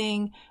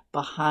something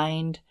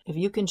behind. If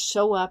you can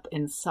show up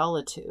in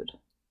solitude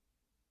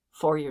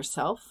for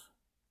yourself,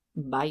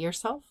 by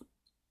yourself,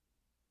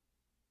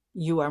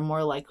 you are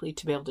more likely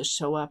to be able to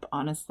show up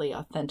honestly,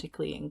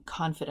 authentically, and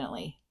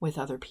confidently with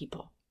other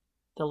people.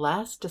 The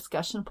last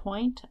discussion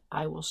point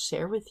I will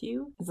share with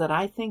you is that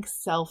I think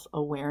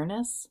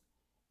self-awareness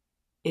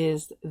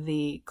is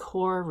the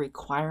core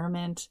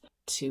requirement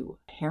to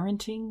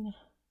parenting,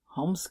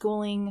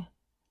 homeschooling,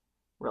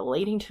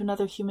 relating to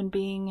another human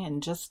being,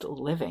 and just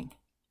living.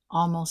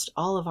 Almost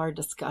all of our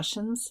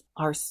discussions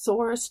are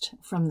sourced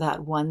from that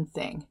one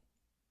thing.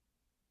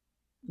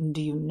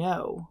 Do you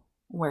know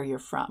where you're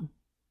from?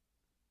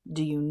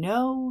 Do you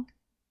know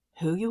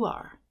who you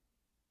are?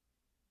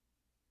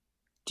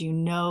 Do you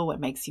know what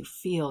makes you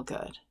feel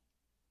good?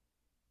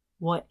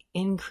 What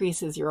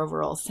increases your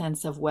overall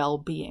sense of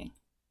well-being?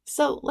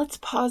 So let's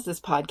pause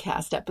this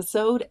podcast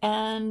episode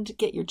and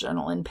get your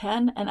journal and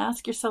pen and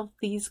ask yourself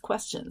these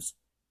questions.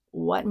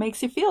 What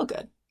makes you feel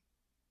good?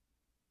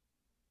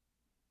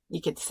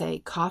 You could say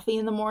coffee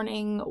in the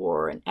morning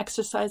or an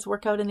exercise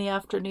workout in the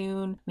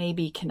afternoon,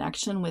 maybe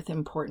connection with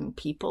important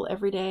people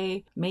every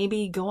day,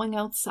 maybe going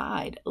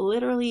outside,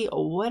 literally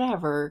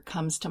whatever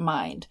comes to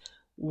mind.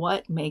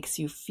 What makes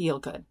you feel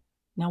good?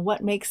 Now,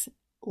 what makes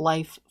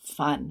life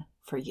fun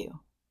for you?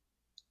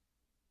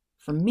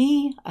 For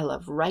me, I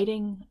love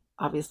writing.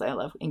 Obviously, I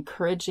love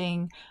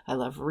encouraging. I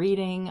love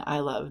reading.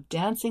 I love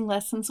dancing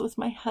lessons with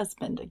my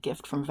husband, a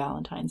gift from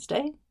Valentine's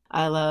Day.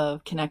 I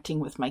love connecting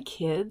with my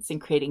kids and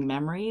creating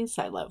memories.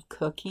 I love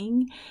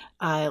cooking.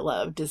 I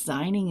love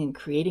designing and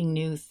creating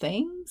new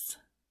things.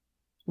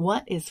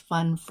 What is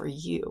fun for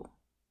you?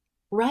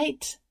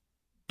 Write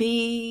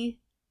B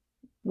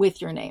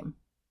with your name.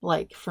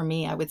 Like for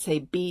me, I would say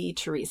B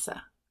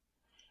Teresa.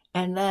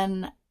 And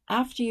then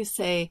after you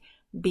say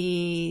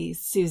B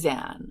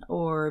Suzanne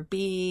or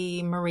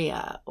B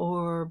Maria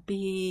or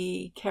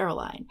B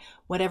Caroline,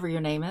 whatever your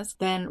name is,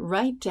 then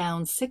write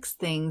down 6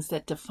 things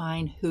that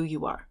define who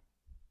you are.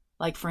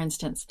 Like for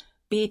instance,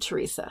 B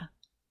Teresa,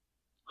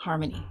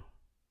 harmony,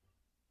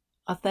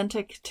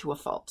 authentic to a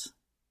fault,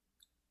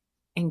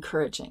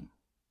 encouraging,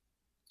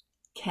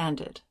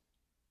 candid,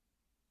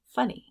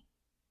 funny,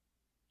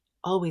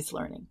 always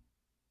learning.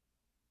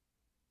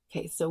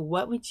 Okay, so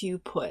what would you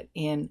put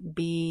in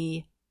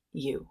Be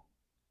You?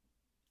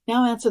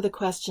 Now answer the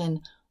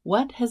question,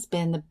 what has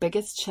been the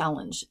biggest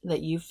challenge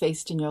that you've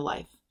faced in your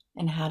life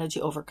and how did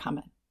you overcome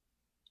it?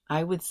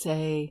 I would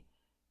say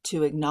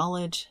to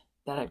acknowledge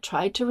that I've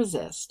tried to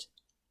resist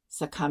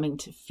succumbing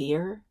to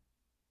fear,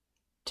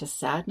 to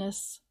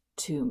sadness,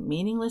 to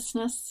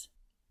meaninglessness,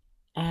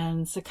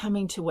 and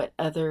succumbing to what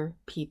other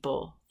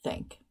people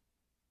think.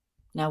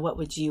 Now, what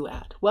would you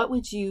add? What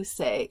would you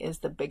say is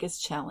the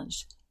biggest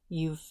challenge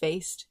you've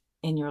faced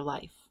in your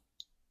life?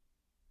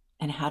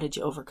 And how did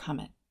you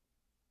overcome it?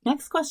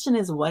 Next question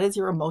is, what is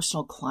your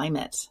emotional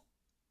climate?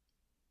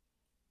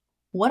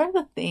 What are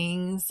the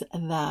things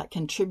that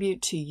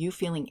contribute to you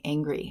feeling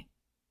angry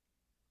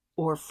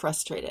or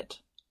frustrated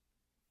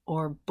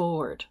or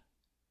bored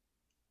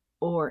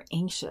or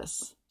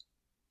anxious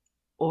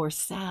or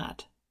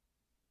sad?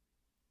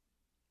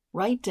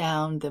 Write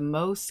down the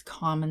most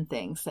common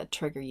things that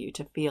trigger you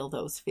to feel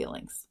those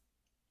feelings.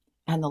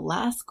 And the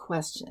last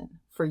question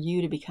for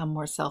you to become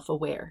more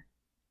self-aware.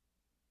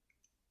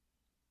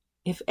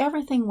 If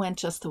everything went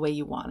just the way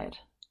you wanted,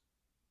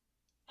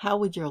 how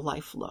would your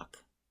life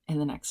look in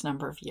the next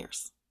number of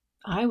years?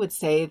 I would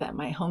say that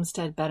my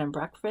homestead bed and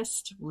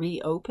breakfast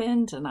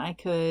reopened, and I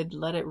could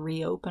let it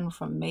reopen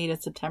from May to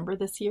September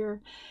this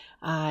year.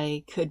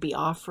 I could be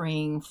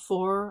offering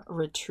 4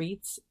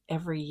 retreats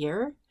every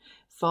year,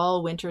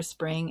 fall, winter,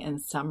 spring,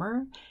 and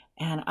summer.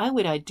 And I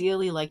would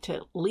ideally like to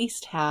at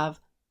least have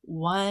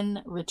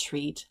 1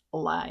 retreat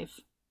live.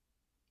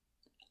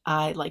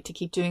 I'd like to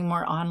keep doing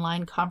more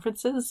online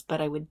conferences,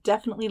 but I would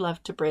definitely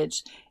love to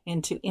bridge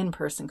into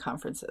in-person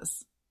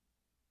conferences.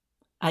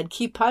 I'd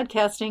keep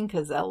podcasting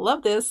because I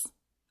love this.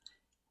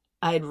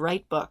 I'd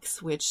write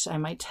books, which I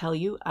might tell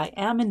you I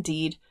am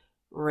indeed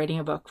writing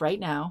a book right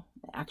now,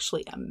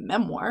 actually a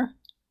memoir.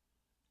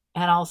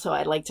 And also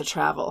I'd like to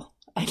travel.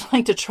 I'd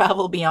like to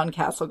travel beyond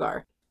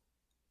Castlegar.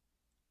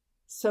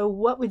 So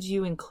what would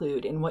you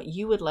include in what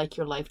you would like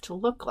your life to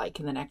look like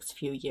in the next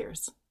few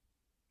years?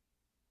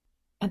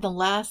 And the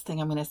last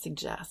thing I'm going to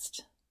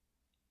suggest,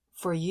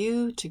 for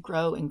you to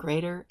grow in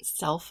greater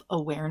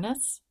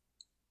self-awareness,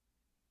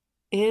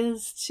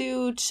 is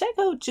to check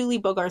out Julie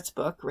Bogart's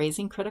book,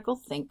 Raising Critical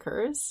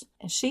Thinkers.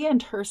 And she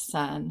and her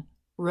son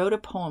wrote a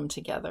poem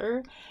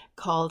together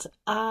called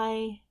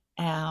I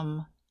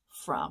Am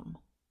From.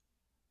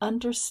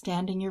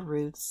 Understanding your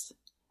roots,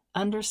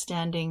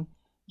 understanding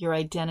your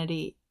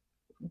identity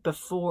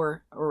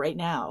before right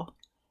now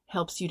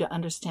helps you to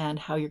understand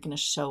how you're going to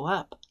show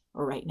up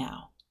right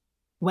now.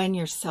 When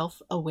you're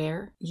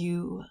self-aware,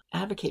 you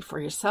advocate for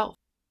yourself.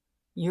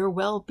 Your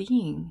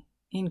well-being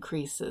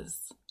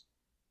increases.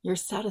 Your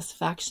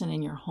satisfaction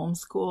in your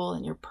homeschool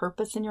and your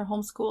purpose in your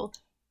homeschool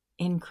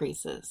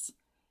increases.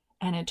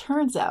 And it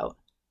turns out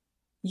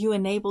you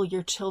enable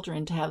your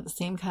children to have the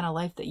same kind of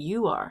life that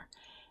you are,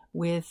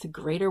 with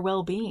greater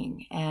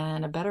well-being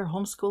and a better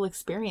homeschool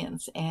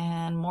experience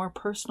and more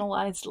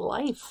personalized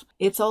life.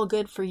 It's all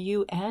good for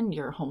you and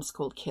your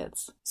homeschooled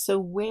kids. So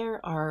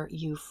where are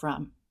you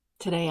from?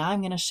 Today I'm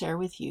going to share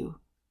with you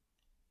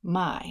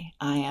my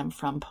I Am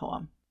From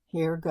poem.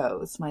 Here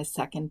goes my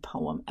second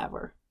poem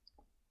ever.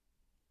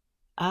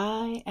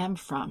 I am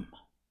from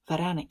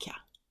Varenica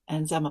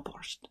and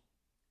Zemaborst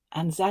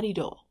and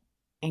Zadidol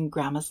in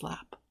Grandma's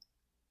lap.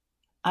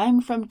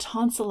 I'm from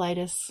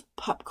tonsillitis,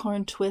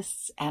 popcorn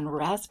twists, and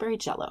raspberry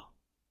jello.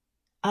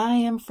 I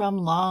am from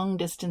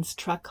long-distance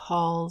truck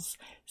hauls,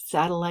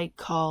 satellite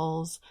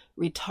calls,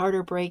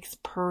 retarder brakes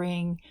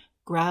purring,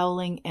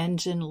 growling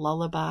engine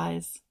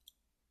lullabies.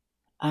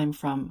 I'm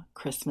from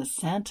Christmas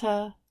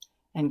Santa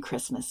and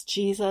Christmas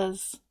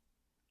Jesus.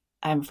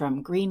 I'm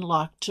from green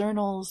lock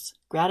journals,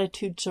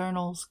 gratitude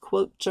journals,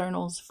 quote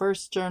journals,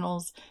 verse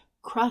journals,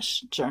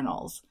 crush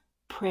journals,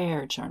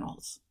 prayer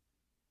journals.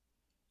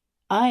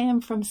 I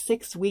am from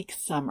 6-week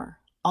summer,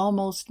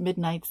 almost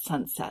midnight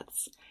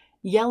sunsets,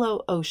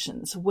 yellow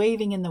oceans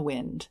waving in the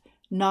wind,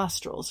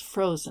 nostrils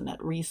frozen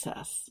at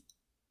recess.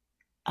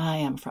 I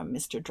am from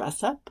Mr.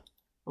 Dressup,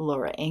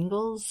 Laura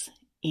Ingalls,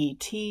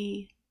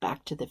 E.T.,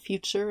 Back to the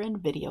Future, and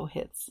video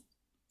hits.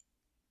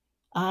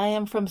 I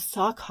am from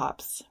sock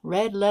hops,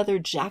 red leather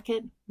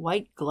jacket,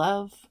 white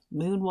glove,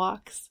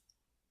 moonwalks.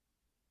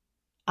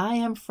 I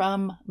am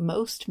from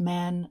most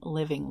men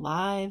living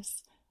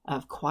lives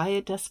of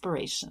quiet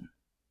desperation.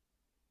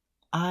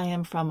 I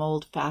am from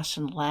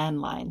old-fashioned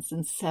landlines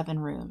in 7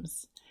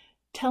 rooms,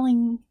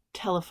 telling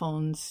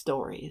telephone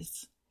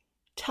stories,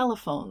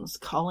 telephones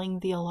calling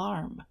the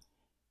alarm,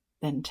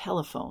 than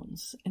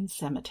telephones in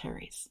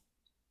cemeteries.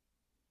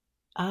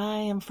 I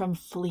am from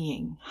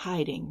fleeing,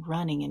 hiding,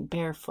 running in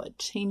barefoot,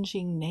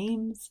 changing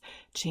names,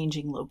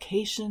 changing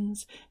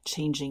locations,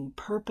 changing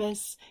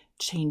purpose,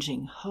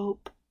 changing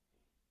hope.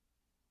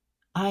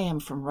 I am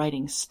from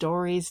writing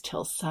stories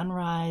till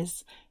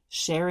sunrise,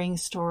 sharing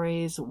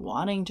stories,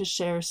 wanting to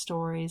share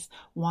stories,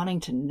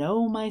 wanting to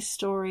know my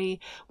story,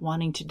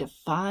 wanting to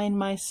define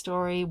my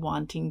story,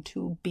 wanting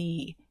to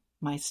be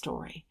my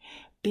story,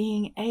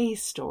 being a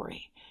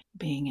story,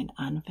 being an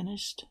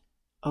unfinished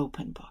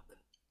open book.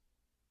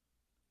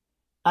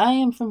 I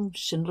am from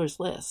Schindler's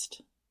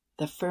List,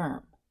 The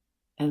Firm,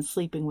 and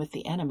Sleeping with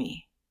the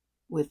Enemy,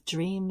 with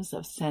dreams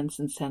of sense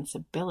and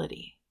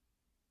sensibility.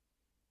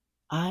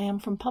 I am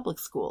from public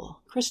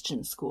school,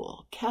 Christian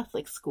school,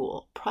 Catholic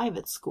school,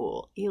 private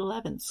school,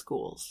 11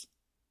 schools.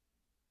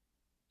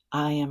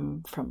 I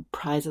am from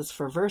prizes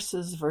for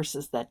verses,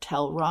 verses that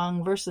tell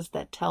wrong, verses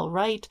that tell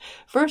right,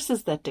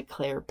 verses that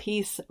declare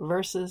peace,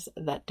 verses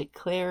that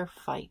declare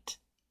fight.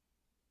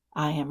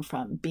 I am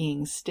from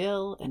being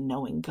still and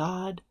knowing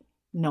God,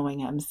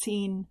 knowing I'm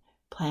seen,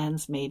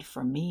 plans made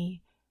for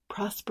me,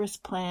 prosperous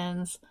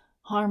plans,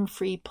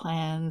 harm-free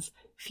plans,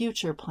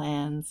 future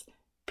plans,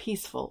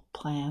 peaceful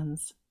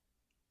plans.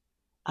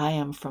 I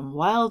am from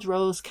wild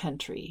rose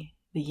country,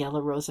 the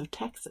yellow rose of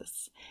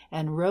Texas,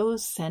 and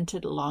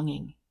rose-scented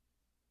longing.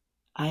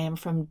 I am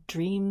from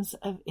dreams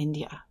of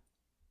India.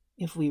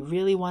 If we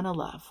really want to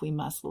love, we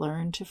must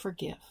learn to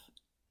forgive.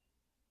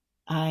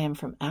 I am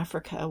from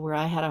Africa, where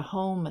I had a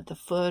home at the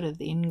foot of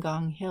the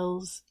Ngong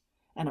Hills,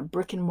 and a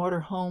brick-and-mortar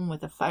home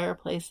with a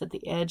fireplace at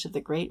the edge of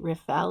the Great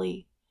Rift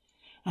Valley,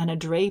 and a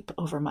drape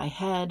over my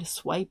head,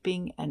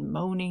 swiping and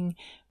moaning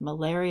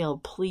malarial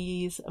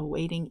pleas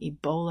awaiting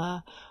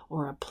Ebola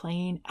or a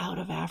plane out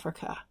of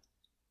Africa.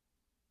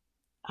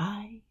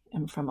 I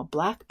am from a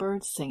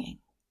blackbird singing,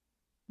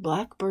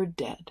 blackbird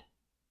dead,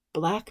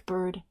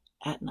 blackbird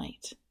at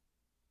night.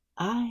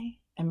 I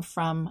am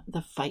from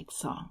the fight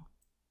song,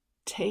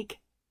 Take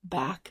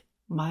Back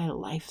My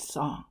Life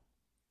song.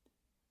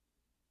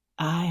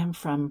 I am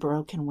from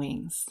broken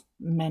wings,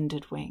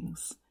 mended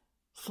wings,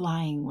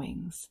 flying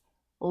wings,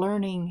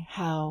 learning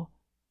how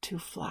to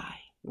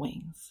fly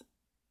wings.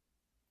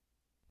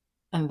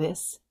 And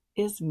this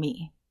is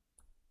me.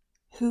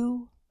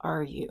 Who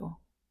are you?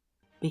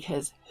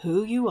 Because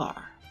who you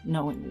are,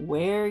 knowing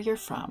where you're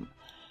from,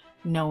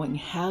 knowing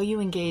how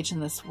you engage in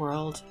this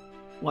world,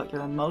 what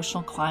your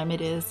emotional climate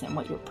is and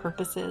what your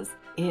purpose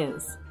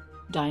is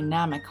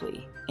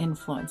dynamically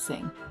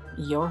influencing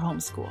your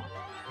homeschool.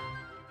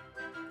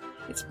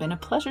 It's been a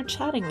pleasure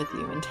chatting with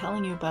you and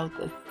telling you about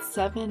the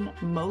 7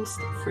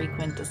 most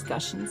frequent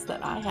discussions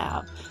that I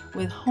have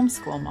with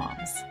homeschool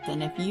moms.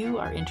 Then if you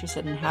are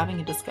interested in having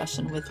a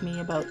discussion with me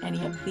about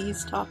any of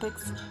these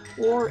topics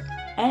or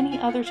any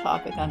other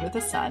topic under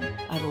the sun,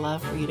 I'd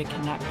love for you to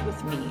connect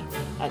with me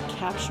at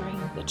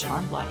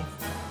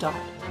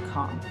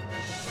capturingthecharmedlife.com.